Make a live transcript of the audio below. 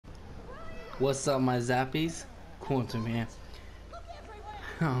What's up, my zappies? Quantum here. Look everywhere!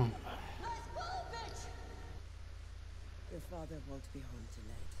 Oh, Let's go, bitch! Your father won't be home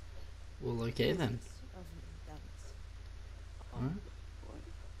tonight. well, okay then. Business of balance. Oh, Huh? boy,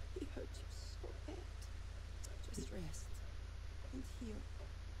 he hurt you so bad. Just rest and heal.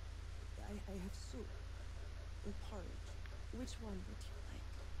 I have soup and porridge. Which one would you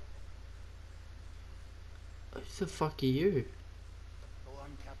like? Who the fuck are you? Go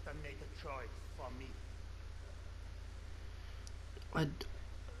on, Captain, make a choice for me.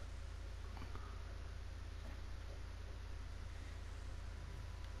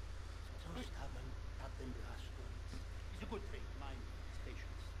 Toast haben, Captain Glasgow. It's a good trade, mine is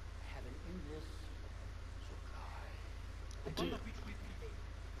patience. I have an endless supply. Upon the which we prevail.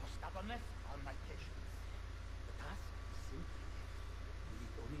 Your stubbornness on my patience. The task is simple. You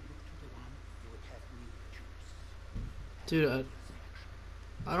need only look to the one you would have me choose. Dude,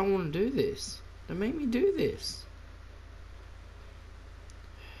 I don't want to do this. Don't make me do this.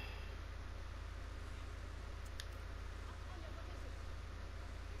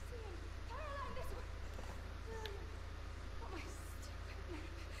 Caroline, this way! William, oh my stupid neck.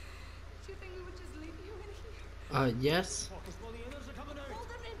 Did you think we would just leave you in here? Yes. Focus while the others are coming out. Hold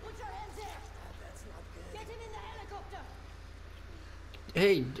them in, put your hands there! That's not good. Get him in the helicopter!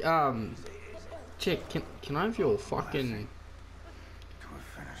 Hey, chick, can I have your fucking... To have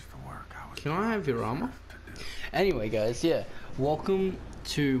finished the work I was Can I have your armor? to do. Anyway, guys, yeah. Welcome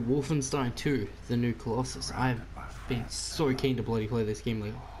to Wolfenstein 2, the new Colossus. I've been so keen to bloody play this game,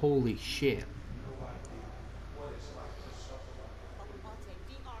 like, holy shit. Mate,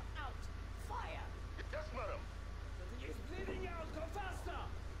 we are out! Fire! Yes, madam. He's bleeding out. Go faster.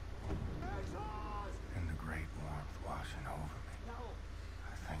 Exhaust. And the great warmth washing over me. No.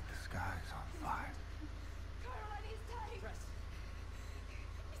 I think the sky's on fire. Caroline, he's tight! Press.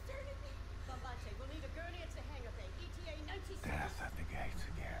 He's turning! Bombate, we'll need a gurney at the hangar bay. ETA 96. Death at the gates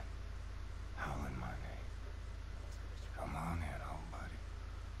again. Howling my name. Come on in, old buddy.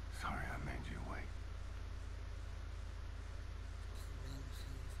 Sorry I made you wait.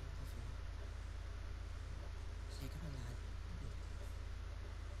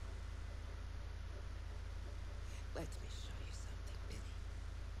 Let me show you something, Billy.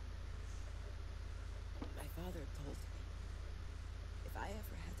 My father told me if I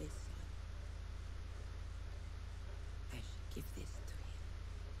ever had a son, I should give this to him.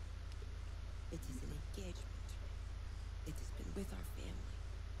 It is an engagement ring. It has been with our family.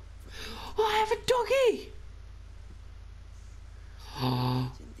 Oh, I have a doggy!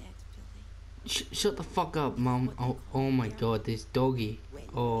 Imagine that, Billy. Shut the fuck up, mom. Oh my god, this doggy.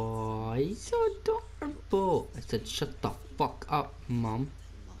 Oh, he's so adorable. I said, shut the fuck up, mom.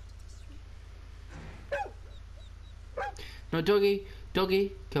 I loved this ring. No, doggy,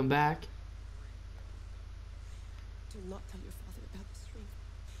 doggy, come back. Do not tell your father about this ring.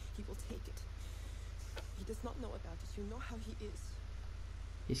 He will take it. He does not know about it. You know how he is.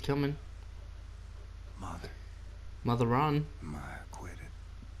 He's coming. Mother, Mother, run. my acquitted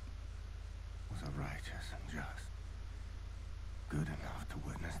was a righteous and just. Good enough to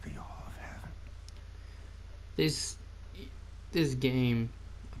witness the awe of heaven. This game,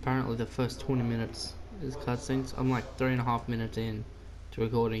 apparently the first 20 minutes is cutscenes. I'm like 3.5 minutes in to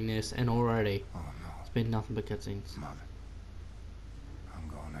recording this, and already Oh no, it's been nothing but cutscenes. Mother. I'm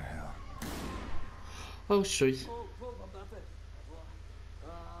going to hell. Oh, shit. Oh, Bombate.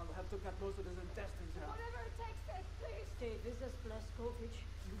 We'll have to cut most of his intestines out. Whatever it takes, Ted, please! Stay with us, Blaskovich.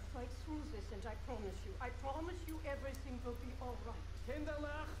 You fight through this, and I promise you everything will be all right.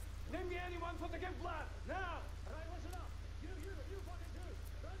 Kinderlach, nimm mir anyone von der Giftblatt. Now. Right, listen up. You fucking too.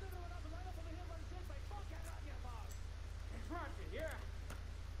 Don't do it up and line up on the hill by the shit, mate. Fuck it on you, boss. Martin, here.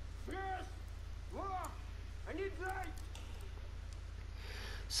 Fierce. Look. I need light.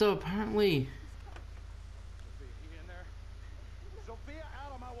 So apparently, Sophia, you in there? Sophia,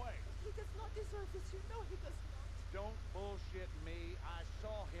 out of my way. He does not deserve this. You know he does not. Don't bullshit me. I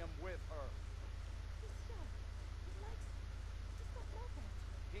saw him with her. He's young. He likes you. He does not know that.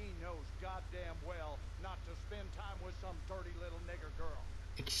 He knows goddamn well not to spend time with some dirty little nigger girl.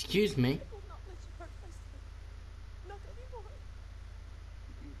 excuse me. I will not let you hurt my son. Not anymore.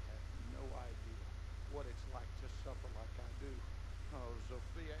 You have no idea what it's like to suffer like I do. Oh,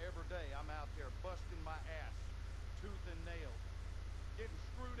 Sophia, every day I'm out there busting my ass, tooth and nail, getting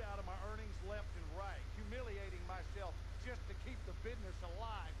screwed out of my earnings left and right, humiliating myself just to keep the business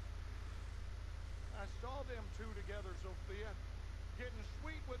alive. I saw them two together, Sophia, getting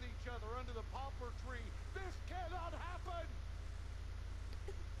sweet with each other under the poplar tree. This cannot happen!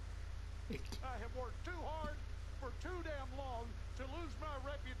 I have worked too hard for too damn long to lose my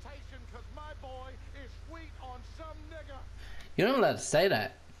reputation because my You're not allowed to say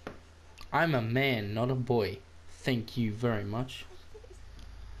that. I'm a man, not a boy. Thank you very much. Like this.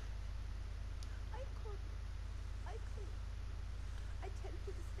 I cook. I tend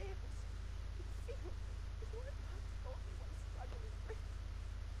to the stables. The field. You are not the only one struggling with.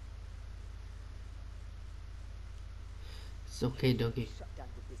 It's okay, doggy. Shut down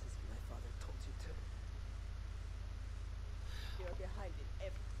the business my father told you to. You're behind in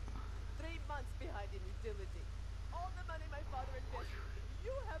everything. 3 months behind in utility. All the money my father invested,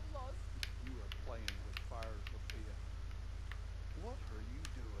 you have lost. You are playing with fire, Sophia. What are you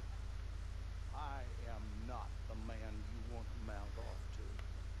doing? I am not the man you want to mount off to.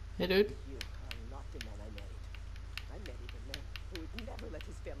 Hey, dude. You are not the man I married. I married a man who would never let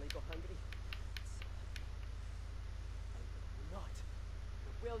his family go hungry. So I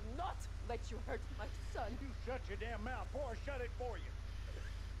will not let you hurt my son. You shut your damn mouth, or I'll shut it for you.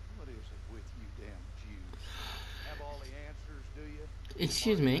 What is it with you damn Jews? Have all the answers, do you?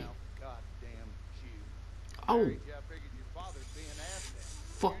 Excuse me. Goddamn Jew. Oh. Married you, I figured your father'd be an asset.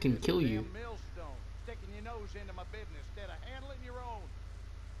 Fucking You're just kill a you. damn millstone, sticking your nose into my business instead of handling your own.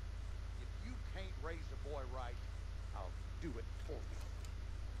 If you can't raise a boy right, I'll do it for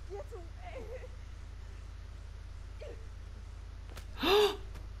you. Get away.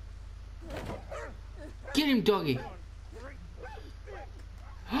 Get him, doggy.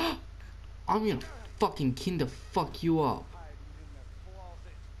 I'm gonna fucking kinder fuck you up. Hiding in the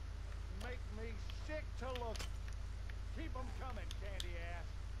closet. Make me sick to look. Keep 'em coming, candy ass.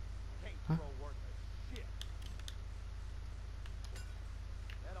 Can't throw worth a shit.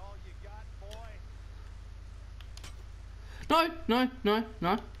 That all you got, boy? No, no, no,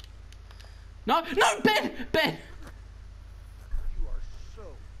 no. No, no, Ben! Ben! You are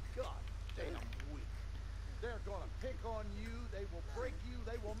so goddamn weak. They're gonna pick on you, they will break you,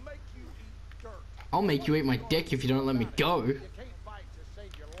 they will make you eat dirt. I'll make you eat my dick if you don't let me go. You can't fight to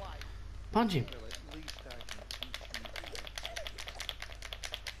save your life. Punch him. Well, at least I can teach you.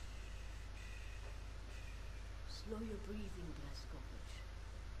 Slow your breathing, Blazkowicz.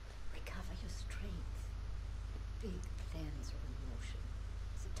 Recover your strength. Big plans are in motion.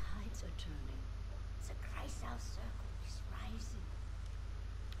 The tides are turning. The Kreisau circle is rising.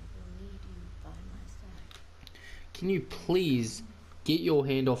 I will need you by my side. Can you please get your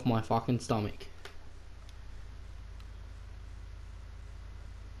hand off my fucking stomach?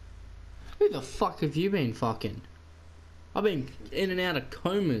 Who the fuck have you been fucking? I've been in and out of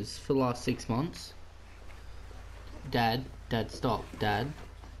comas for the last 6 months. Dad, stop, Dad.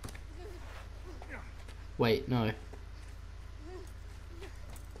 Wait, no.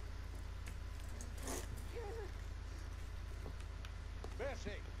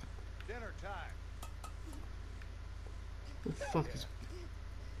 Bessie, dinner time. The fuck is...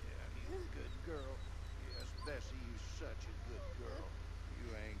 Yeah, you good girl. Yes, Bessie, you such a good girl. You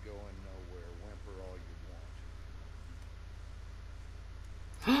ain't going nowhere. Whimper all you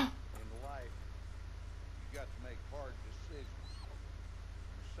want. In life, you got to make hard decisions.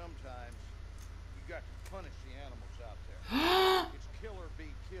 And sometimes, you got to punish the animals out there. It's kill or be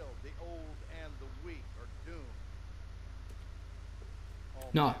killed. The old and the weak are doomed. All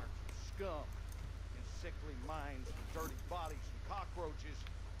No. manners of scum and sickly minds and dirty bodies and cockroaches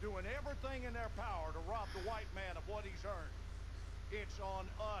doing everything in their power to rob the white man of what he's earned. It's on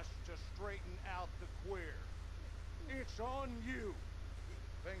us to straighten out the queer. It's on you.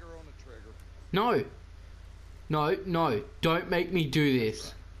 Finger on the trigger. No. No, no. Don't make me do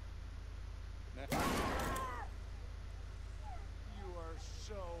this. Now, you are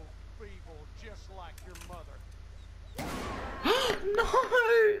so feeble, just like your mother. No!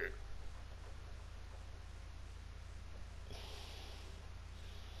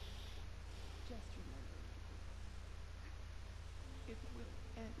 Just remember, it will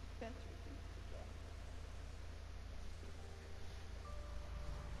end better than today.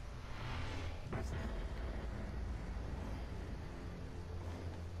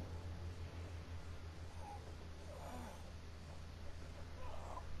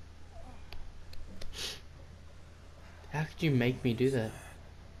 How could you make me do that? Is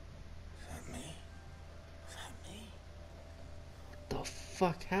that me? Is that me? What the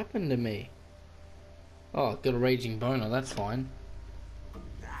fuck happened to me? Oh, got a raging boner, that's fine.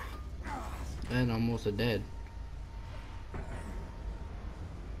 And I'm also dead.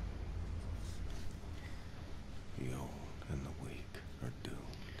 The old and the weak are doomed.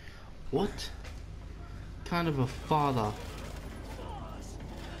 What kind of a father?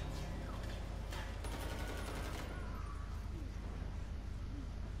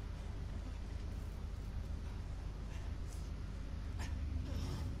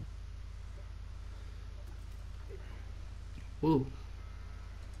 Ooh.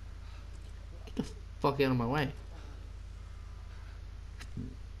 Get the fuck out of my way.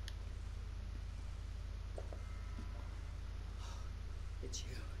 It's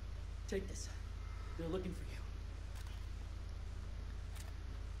you. Take this. They're looking for you.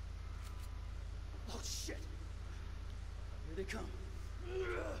 Oh shit! Here they come.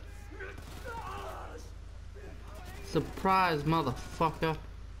 Surprise, motherfucker.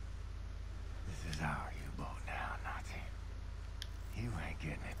 This is our U-boat now, Nazi. You ain't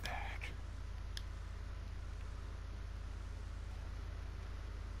getting it back.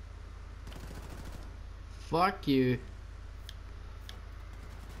 Fuck you.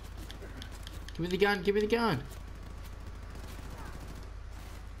 Give me the gun, give me the gun.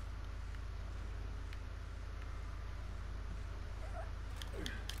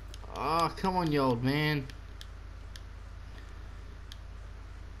 Oh, come on, you old man.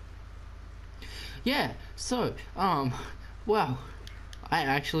 Yeah, so, well, I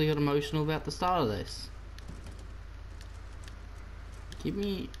actually got emotional about the start of this. Give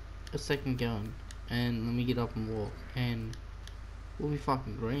me a second gun, and let me get up and walk, and we'll be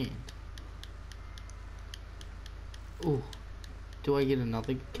fucking grand. Ooh, do I get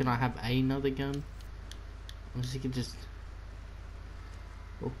another, can I have another gun? I'm just gonna just,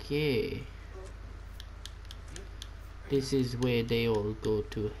 okay. This is where they all go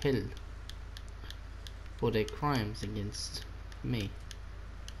to hell for their crimes against me.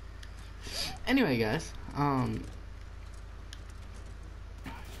 Anyway, guys,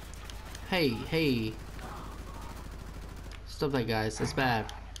 hey, stop that, guys, that's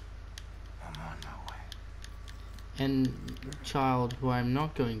bad. I'm on my way. And child who I'm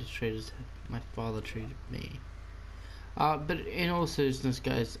not going to treat as my father treated me. But in all seriousness,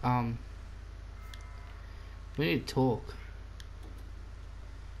 guys, we need to talk.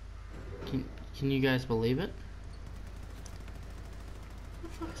 Can you guys believe it?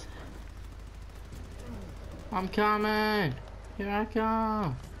 I'm coming! Here I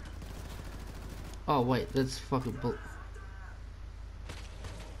come! Oh wait, that's fucking bull.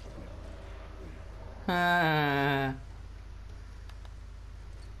 Ah.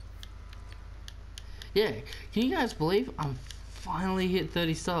 Yeah, can you guys believe I'm finally hit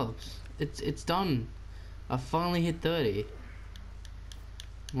 30 subs? It's done. I finally hit 30.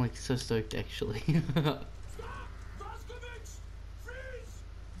 I'm like so stoked actually. Stop! Blazkowicz! Freeze!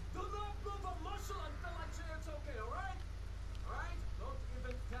 Do not move a muscle until I say it's okay, alright? Alright? Don't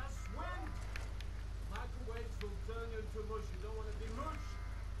even cast wind. Microwaves will turn you into mush. You don't want to be mush.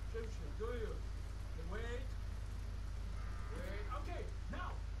 Shimshin, do you? Okay, wait. Wait. Okay,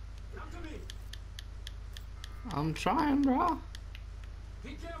 now. Come to me. I'm trying, bro.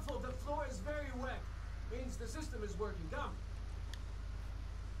 Be careful, the floor is very wet. Means the system is working. Come.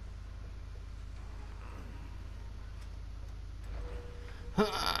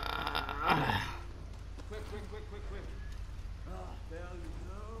 Quick. Ah, there you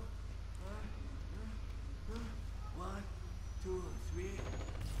go. 1, 2, 3.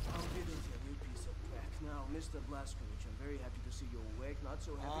 I'll give it a new piece of crack. Now, Mr. Blazkowicz, I'm very happy to see you awake. Not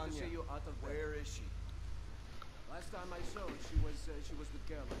so happy to see you out of bed. Where is she? Last time I saw her, she was with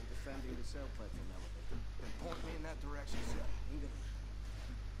Caroline defending the cell platform elevator. Then point me in that direction, sir. England.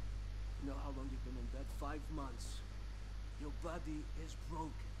 You know how long you've been in bed? 5 months. Your body is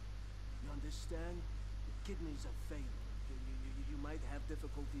broken. You understand? Your kidneys are failing. You might have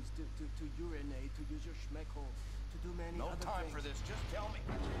difficulties to urinate, to use your schmeck hole, to do many No other time things. for this. Just tell me.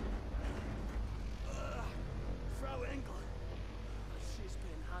 Frau Engel. She's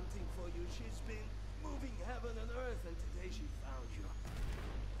been hunting for you. She's been moving heaven and earth, and today she found you.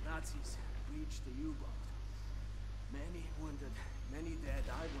 Nazis breached the U-boat. Many wounded, many dead.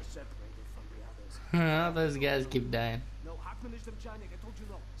 I was separated from the others. Those guys keep dying. No, Hackman is Demchanik. I told you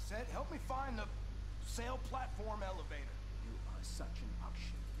no. Said, help me find the sail platform elevator. You are such an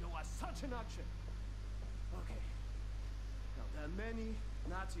action. You are such an action. Okay. Now, there are many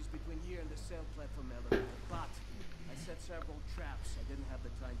Nazis between here and the sail platform elevator, but I set several traps. I didn't have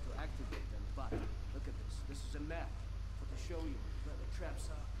the time to activate them, but look at this. This is a map to show you where the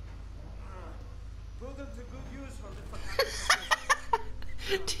traps are. Put them to good use from the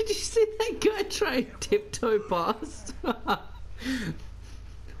Did you see that guy try and tiptoe past? Try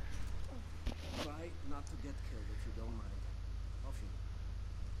not to get killed if you don't mind. Off you.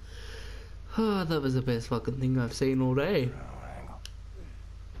 Oh, that was the best fucking thing I've seen all day. Oh, Angle.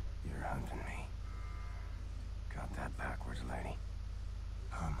 You're hunting me. Got that backwards, lady.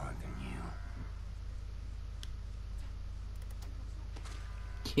 I'm hunting you.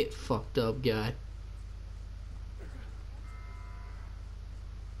 Get fucked up, guy.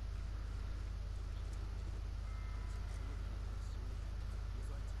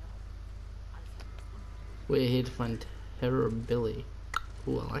 We're here to find Terror Billy.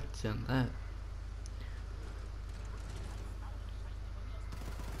 Ooh, I like the sound of that.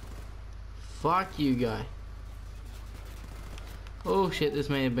 Fuck you, guy. Oh shit, this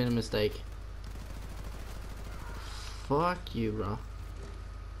may have been a mistake. Fuck you, bro.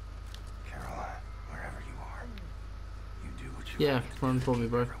 Caroline, wherever you are, you do what you Yeah, have to run do for to me,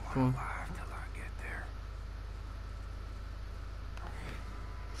 keep bro. everyone Come on. alive till I get there.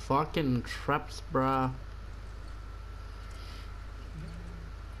 Fucking traps, bruh.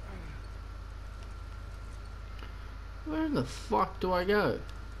 Where the fuck do I go?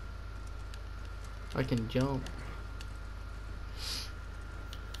 I can jump.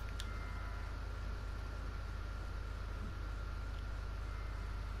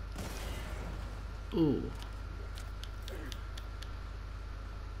 Ooh.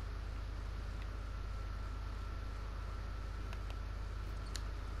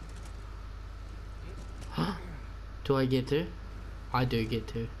 Do I get to? I do get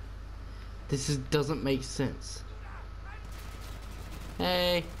to. Doesn't make sense.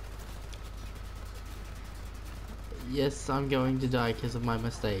 Hey. Yes, I'm going to die because of my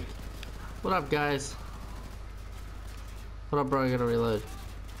mistake. What up, guys? What up, bro? I gotta reload.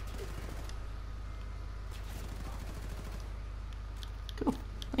 Cool.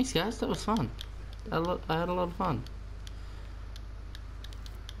 Thanks, guys. That was fun. I had a lot of fun.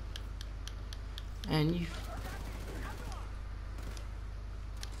 And you...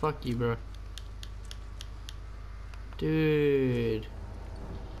 Fuck you, bro. Dude.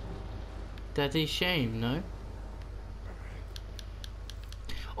 That's a shame, no?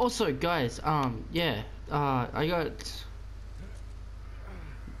 Also, guys, yeah, I got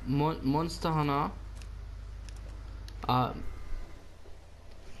Monster Hunter,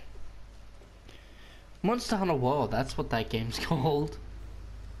 Monster Hunter World, that's what that game's called.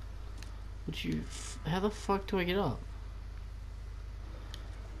 How the fuck do I get up?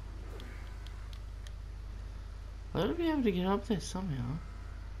 I gotta be able to get up there somehow.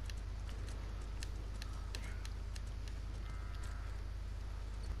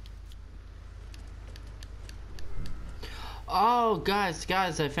 Oh, guys,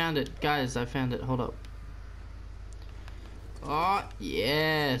 I found it. Guys, I found it. Hold up. Oh,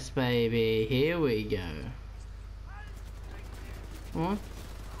 yes, baby. Here we go. Come on.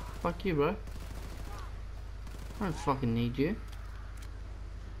 Fuck you, bro. I don't fucking need you.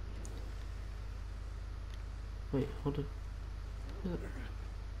 Wait, hold it.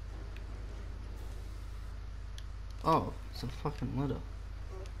 Oh, it's a fucking ladder.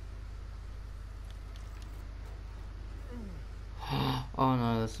 Oh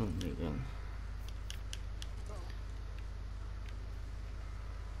no, that's not me again.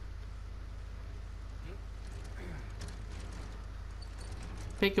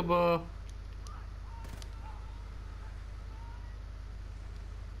 Peekaboo.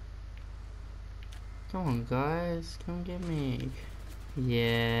 Come on, guys, come get me.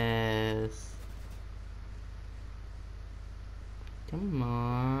 Yes. Come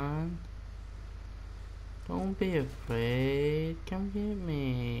on. Don't be afraid. Come get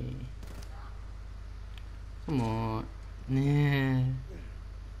me. Come on. Yeah.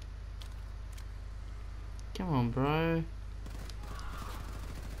 Come on, bro.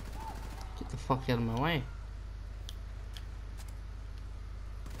 Get the fuck out of my way.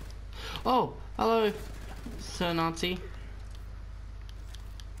 Oh, hello, Sir Nazi.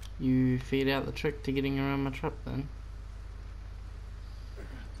 You figured out the trick to getting around my trap then.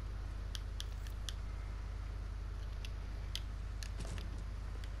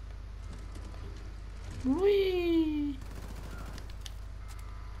 Whee!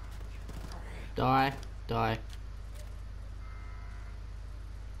 Die, die.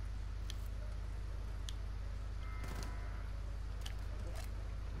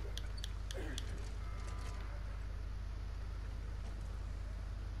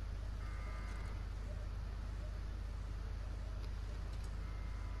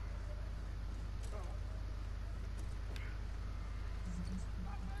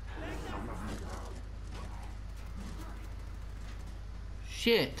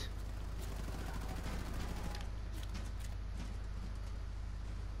 Shit.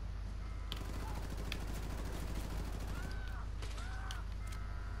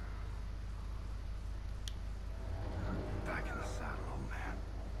 Back in the saddle, old man.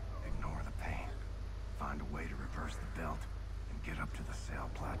 Ignore the pain. Find a way to reverse the belt and get up to the sail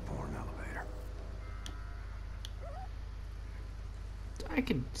platform elevator. I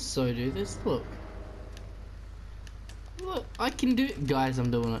can so do this. Look. Look, I can do it. Guys,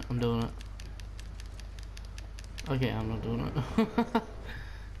 I'm doing it. I'm doing it. Okay, I'm not doing it.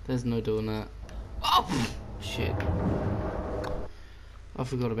 There's no doing that. Oh! Shit. I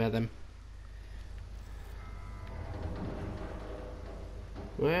forgot about them.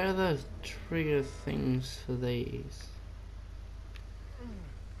 Where are the trigger things for these?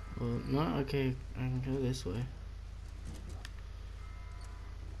 Well, no, okay, I can go this way.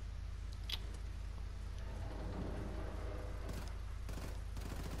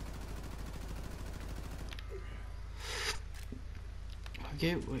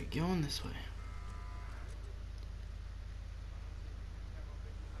 Okay, we're going this way.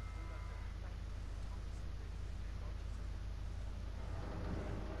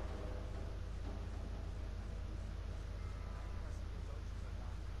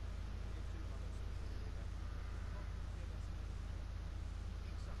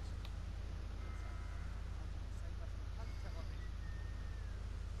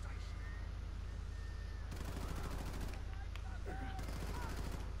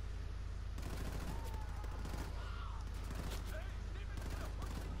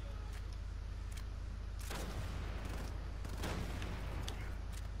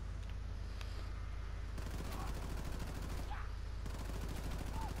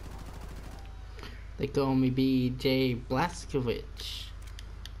 They call me BJ Blazkowicz.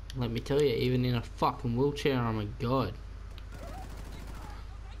 Let me tell you, even in a fucking wheelchair, I'm a god.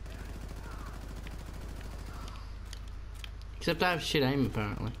 Except I have shit aim,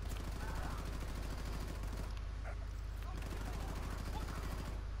 apparently.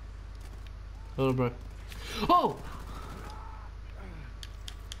 Hello, bro. Oh!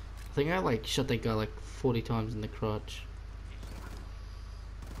 I think I like shot that guy like 40 times in the crotch.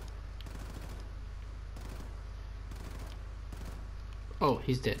 Oh,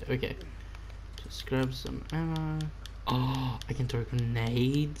 he's dead. Okay. Just grab some ammo. Oh, I can throw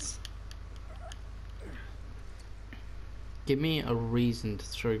grenades. Give me a reason to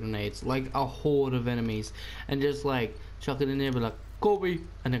throw grenades. Like a horde of enemies. And just like chuck it in there, but like, Kobe!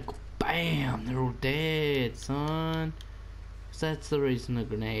 And then bam! They're all dead, son. 'Cause that's the reason of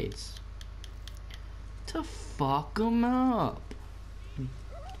grenades. To fuck them up.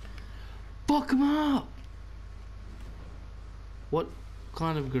 Fuck them up! What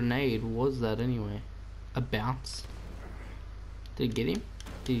kind of grenade was that anyway? A bounce? Did it get him?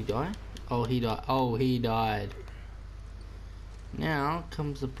 Did he die? Oh, he died. Oh, he died. Now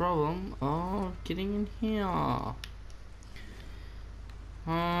comes the problem of getting in here.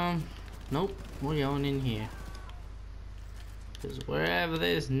 Nope, we're going in here. Because wherever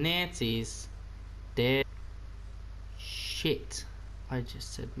there's Nazis, there. Shit. I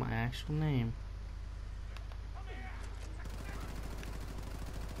just said my actual name.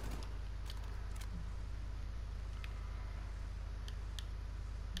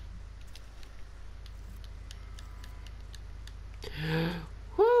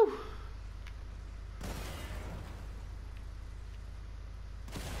 Woo!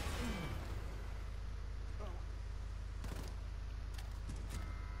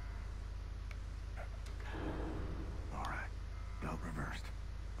 All right, belt reversed.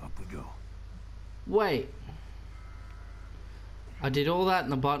 Up we go. Wait. I did all that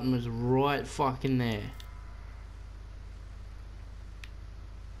and the button was right fucking there.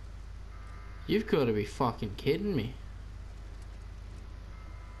 You've got to be fucking kidding me.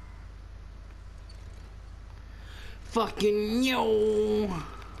 Fucking yo!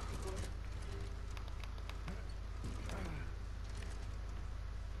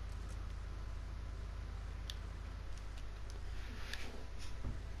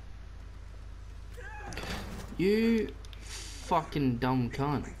 You fucking dumb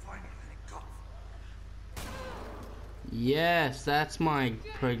cunt. Yes, that's my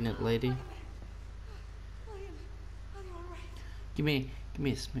pregnant lady. William, are you alright? Give me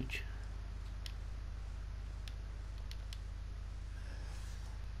a smooch.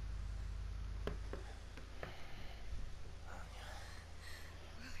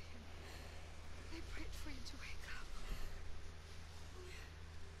 William, they prayed for you to wake up.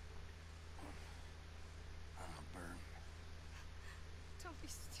 I'm a burn. Don't be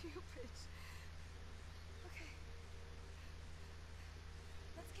stupid. Okay.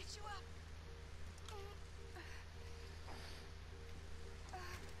 Let's get you up.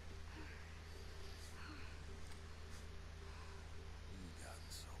 You've gotten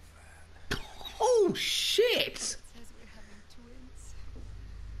so fat. Oh shit! Says we're having twins.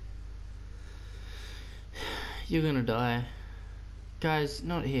 You're gonna die. Guys,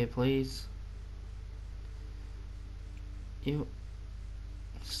 not here, please. You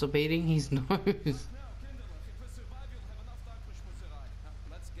stop eating his nose.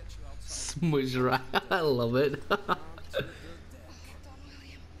 Smudge right. I love it. Hold on,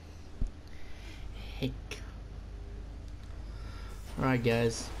 William. Heck. Alright,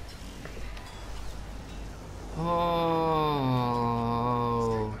 guys. Oh.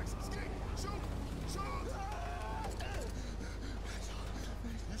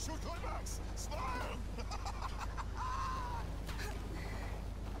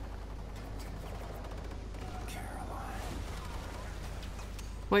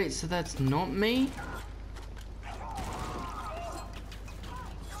 Wait, so that's not me?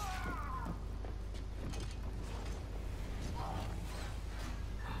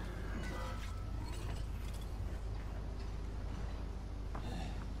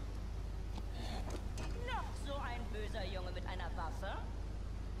 Noch so ein böser Junge mit einer Waffe?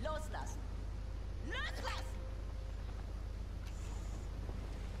 Loslassen! Loslassen!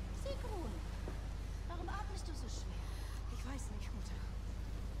 Sigrun, warum atmest du so schwer? Ich weiß nicht, Mutter.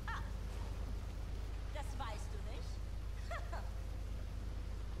 Ah, das weißt du nicht?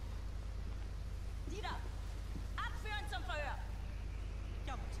 Nieder! Abführen zum Verhör!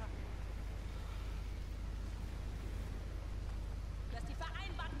 Ja, Mutter. Du hast die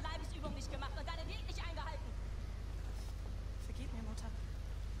vereinbarten Leibesübungen nicht gemacht und deine Diät nicht eingehalten. Vergib mir, Mutter.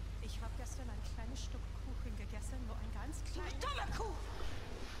 Ich habe gestern ein kleines Stück Kuchen gegessen, nur ein ganz kleines. Dumme Kuh!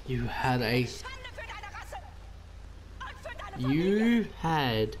 You had a... Schande für deine Rasse! Und für deine Familie! You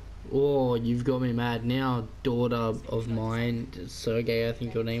had... Oh, you've got me mad now, daughter of mine, Sergey, I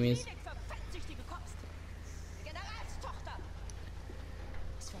think your name is. Klinik für Fettsüchtige kommst. Generalstochter!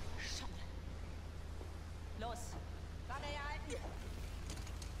 Was für eine Schande. Los, Wanne herhalten.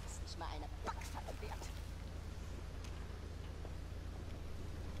 Ist nicht mal eine Backpfanne wert.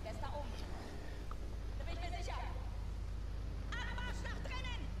 Wer ist da oben? Da bin ich mir sicher. Abmarsch nach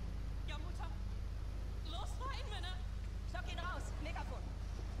drinnen! Ja, Mutter. Los rein, Männer. Stock ihn raus, Megafon.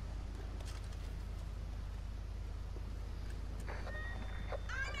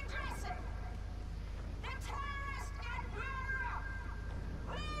 I'm aggressive. The terrorist and murderer.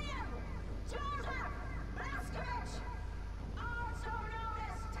 William Joseph Blaskovich, also known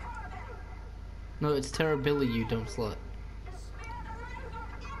as Terrorbilly. No, it's Terrorbilly, you dumb slut. To spare the life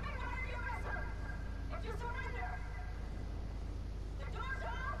of every one of you listen. If you surrender, the doors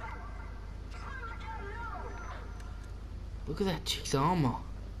are open. Come alone. Look at that chick's armor.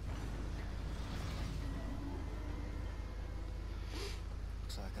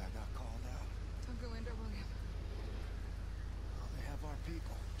 Looks like I got called out. Don't go in there, William. Oh, they have our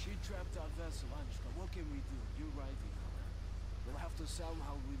people. She trapped our vessel, Anishka. What can we do? You're riding on her. We'll have to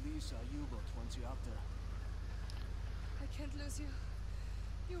somehow release our U-boat once you're up there. I can't lose you.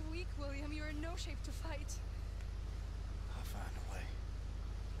 You're weak, William. You're in no shape to fight. I'll find a way.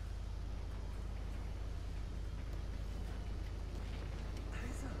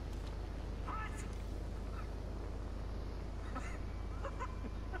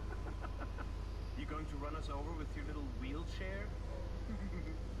 You going to run us over with your little wheelchair?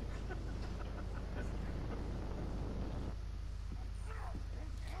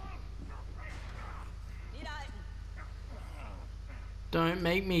 Niederhalten. Don't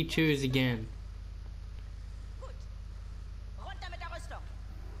make me choose again. Gut. Runter mit der Rüstung.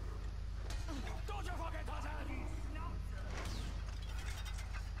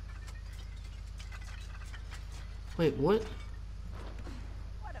 Wait, what?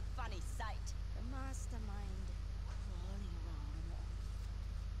 What a funny sight. The mastermind crawling around in the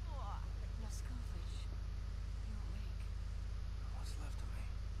Oh, Blaskovich. You're awake. What's left of me?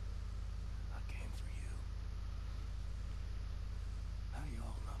 I came for you. How you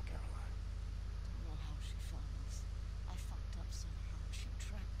holding up, Caroline? Don't know how she found us. I fucked up somehow. She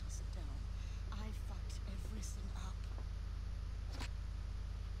tracked us down. I fucked everything up.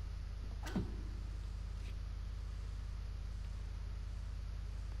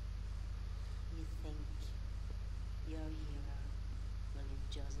 you think your hero, William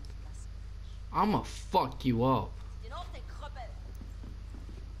Joseph Blaskovich? I'ma fuck you up. Den auf den Krüppel.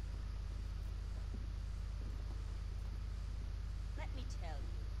 Let me tell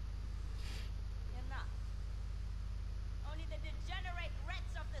you. You're not. Only the degenerate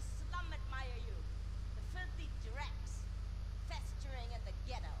rats of the slum admire you. The filthy dregs, festering in the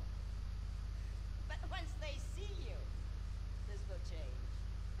ghetto. But once they see you, this will change.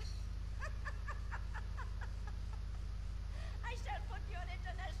 I shall put you on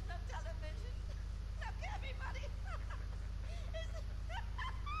international television. Look, everybody.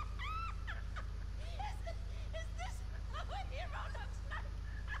 Is this how a hero looks like?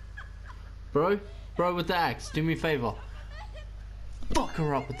 Bro with the axe, do me a favor. Fuck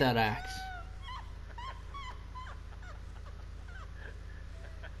her up with that axe.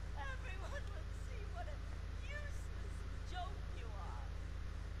 Everyone will see what a useless joke you are.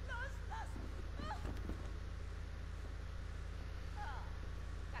 Loslassen. Ah,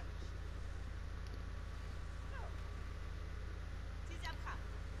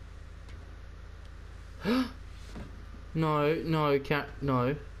 No, no, cat,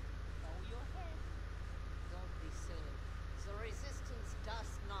 no. Bow your head. Don't be silly. The resistance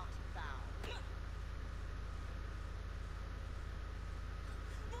does not bow.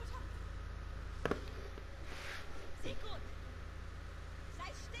 Sigurd!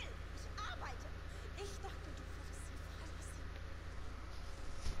 Sei still! Ich arbeite! Ich dachte, du würdest sie verlassen.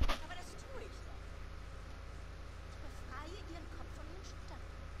 Aber das tue ich doch. Ich befreie ihren Kopf von ihren Schultern.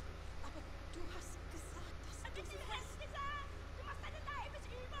 Aber du hast gesagt, dass Und du ich sie hast gesagt, du machst eine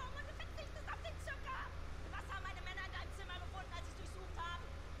Leibesübung und du verzichtest auf den Zucker. Was haben meine Männer in deinem Zimmer gefunden, als sie es durchsucht haben?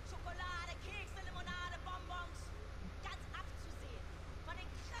 Schokolade, Kekse, Limonade, Bonbons. Ganz abzusehen von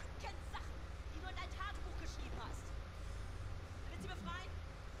den kranken Sachen, die du in dein Tagebuch geschrieben hast. Willst du sie befreien?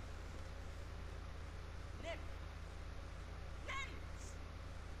 Nimm! Nimm's!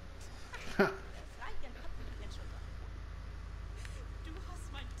 Befrei ihren Kopf von ihren Schultern. Du hast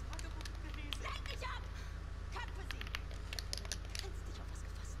mein Tagebuch gelesen. Lenk dich ab! Köpfe sie! Du kannst dich auf was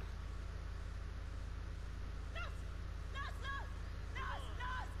gefasst machen. Los! Los, los! Los, los,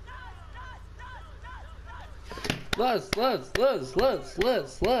 los, los, los,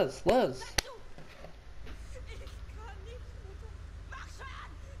 los, los, los! Les. Du! Ich kann nicht, Mutter. Mach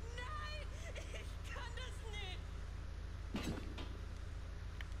schon! Nein! Ich kann das nicht!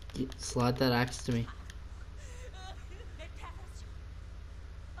 Slide that axe to me. Mit Perversion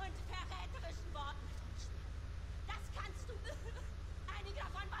und verräterischen Worten mit uns spielen. Das kannst du! Einige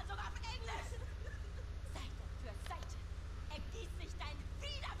davon waren sogar auf Englisch! Seite für Seite ergießt sich dein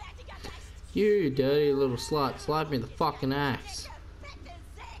widerwärtiger Geist! You dirty little slut, slide me the fucking axe. Dicke, fette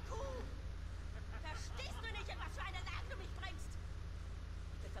Seekuh! Verstehst du nicht, in was für eine Lage du mich bringst?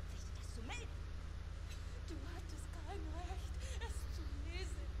 Ich bin verpflichtet, das zu melden. Du hattest kein Recht, es zu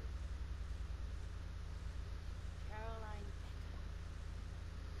lesen. Caroline Becker,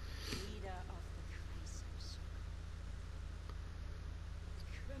 leader of the Colossus.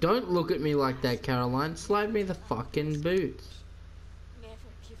 Don't look at me like that, Caroline. Slide me the fucking boots.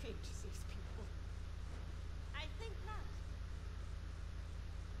 Never give in to these people. I think not.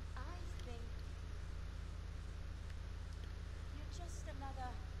 I think you're just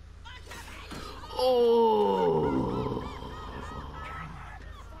another. Oh.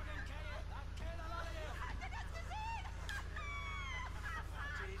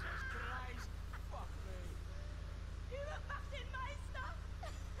 Jesus Christ! Fuck me! Übermacht den Meister!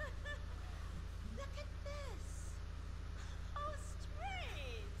 Look at this! Oh,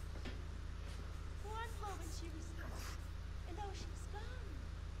 strange! One moment she was here, and now she's gone.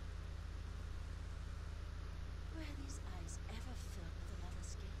 Were these eyes ever filled with a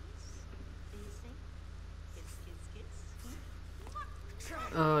lover's gaze? Do you think? Kiss, kiss, kiss?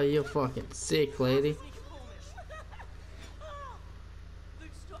 Oh, you're fucking sick, lady. Nicht komisch. Oh,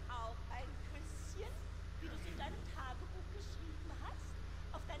 willst du auch ein Küsschen, wie du es in deinem Tagebuch geschrieben hast?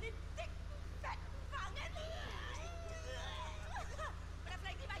 Auf deine dicken, fetten Wangen? Oder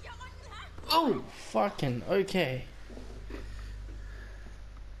vielleicht lieber hier unten, ha? Oh, fucking okay.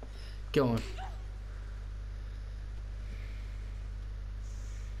 Go on.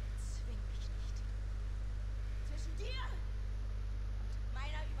 Zwing mich nicht. Zwischen dir und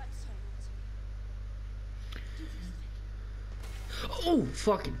meiner Überzeugung zu leben. Du wirst weg. Oh,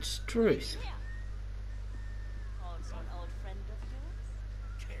 fucking truth. Her. Also an old friend of yours?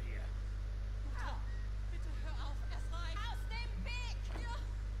 Kill ya. Mutter, Bitte hör auf, es reicht. aus dem Weg! Ja.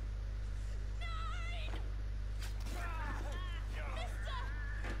 Nein! Mister!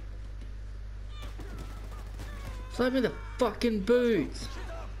 Slide me the fucking boots.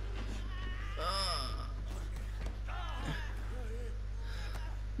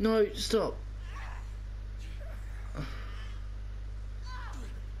 No, stop.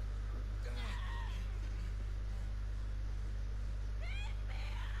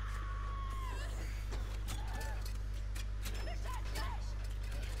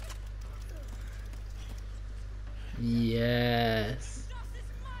 Yes. Das ist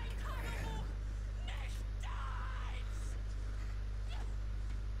mein Tagebuch, nicht deins!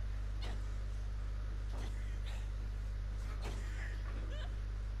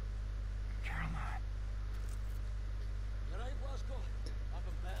 Caroline. You right, Blasco? I've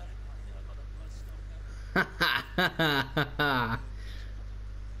been bad. I think I got a bloodstone now.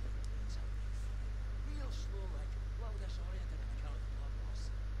 Real slow, like, blow disoriented on account of blood loss.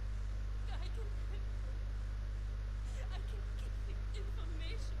 I can give the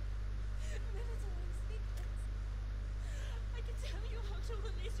information. Military secrets. I can tell you how to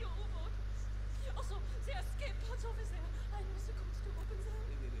release your U-boat. Also, the escape pods officer. I know the codes to open them.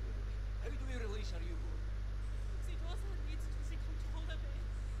 Wait. How do we release our U-boat? The door leads to the controller bay.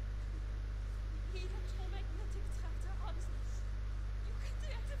 He had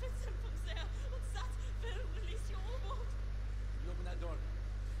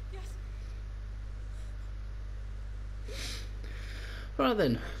Alright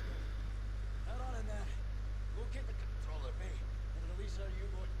then. Head on in there. Locate the controller bay and release our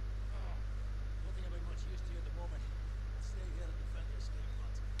U-boat. Don't think I'll be much use to you at the moment. Stay here and defend the escape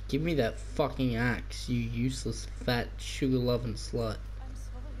pod. Give me that fucking axe, you useless fat sugar loving slut. I'm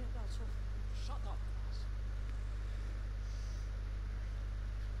sorry about you. Shut up, Class.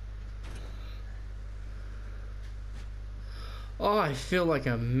 Oh, I feel like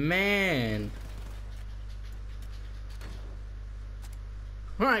a man.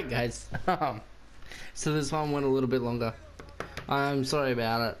 Alright guys, so this one went a little bit longer. I'm sorry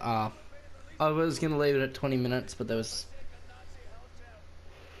about it. I was gonna leave it at 20 minutes, but there was...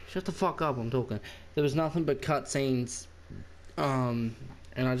 Shut the fuck up, I'm talking. There was nothing but cutscenes, and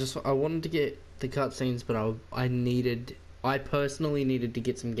I wanted to get the cutscenes, but I personally needed to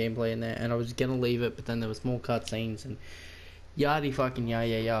get some gameplay in there, and I was gonna leave it, but then there was more cutscenes, and yada fucking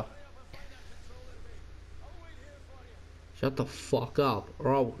yeah. Shut the fuck up,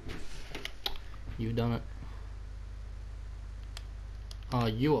 or you've done it. Oh,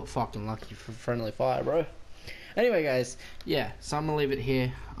 you are fucking lucky for friendly fire, bro. Anyway, guys, yeah, so I'm gonna leave it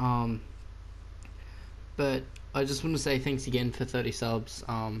here. But I just want to say thanks again for 30 subs.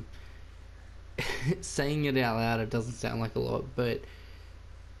 Saying it out loud, it doesn't sound like a lot, but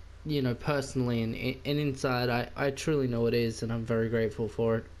you know, personally and inside, I truly know it is, and I'm very grateful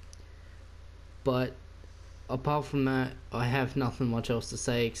for it. But apart from that, I have nothing much else to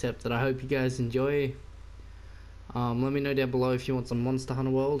say except that I hope you guys enjoy. Let me know down below if you want some Monster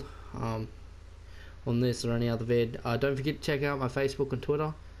Hunter World on this or any other vid. Don't forget to check out my Facebook and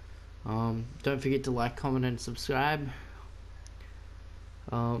Twitter. Don't forget to like, comment and subscribe.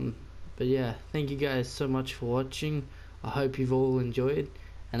 But yeah, thank you guys so much for watching. I hope you've all enjoyed,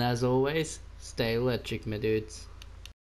 and as always, stay electric, my dudes.